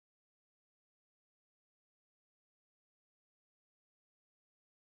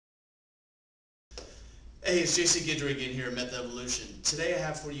Hey, it's JC Guidry again here at Metabolic. Today I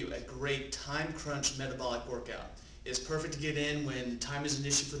have for you a great time crunch metabolic workout. It's perfect to get in when time is an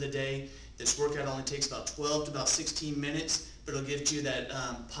issue for the day. This workout only takes about 12 to about 16 minutes, but it'll give you that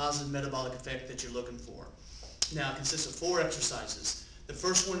positive metabolic effect that you're looking for. Now, it consists of 4 exercises. The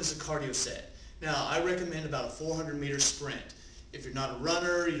first one is a cardio set. Now, I recommend about a 400-meter sprint. If you're not a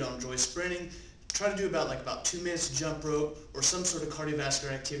runner, you don't enjoy sprinting, try to do about 2 minutes of jump rope or some sort of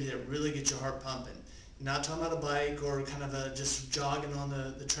cardiovascular activity that really gets your heart pumping. Not talking about a bike or kind of just jogging on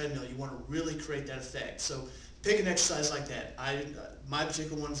the treadmill. You want to really create that effect. So pick an exercise like that. My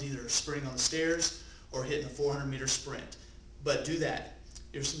particular one is either sprinting on the stairs or hitting a 400-meter sprint. But do that.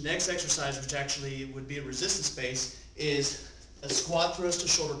 Your next exercise, which actually would be a resistance base, is a squat thrust to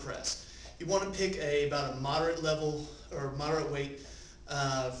shoulder press. You want to pick about a moderate level or moderate weight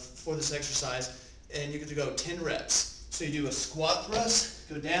for this exercise, and you get to go 10 reps. So you do a squat thrust,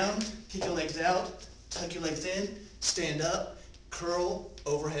 go down, kick your legs out, tuck your legs in, stand up, curl,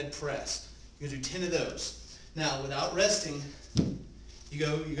 overhead press. You're going to do 10 of those. Now, without resting, you're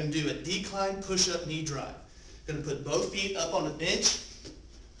going to do a decline push-up knee drive. You're going to put both feet up on a bench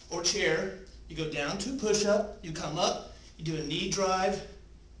or chair. You go down to a push-up, you come up, you do a knee drive,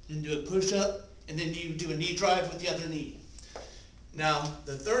 then do a push-up, and then you do a knee drive with the other knee. Now,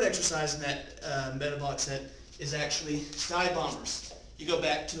 the third exercise in that metabolic set is actually dive bombers. You go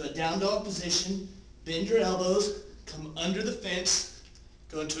back to a down dog position, bend your elbows, come under the fence,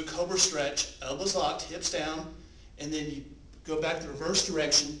 go into a cobra stretch, elbows locked, hips down, and then you go back the reverse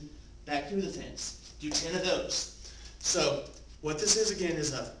direction, back through the fence. Do 10 of those. So what this is again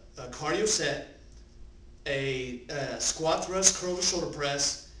is a cardio set, a squat thrust, curl to shoulder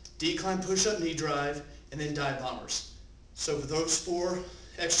press, decline push-up knee drive, and then dive bombers. So for those 4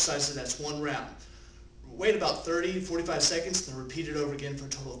 exercises, that's 1 round. Wait about 30-45 seconds, then repeat it over again for a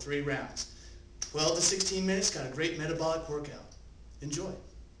total of 3 rounds. 12 to 16 minutes, got a great metabolic workout. Enjoy.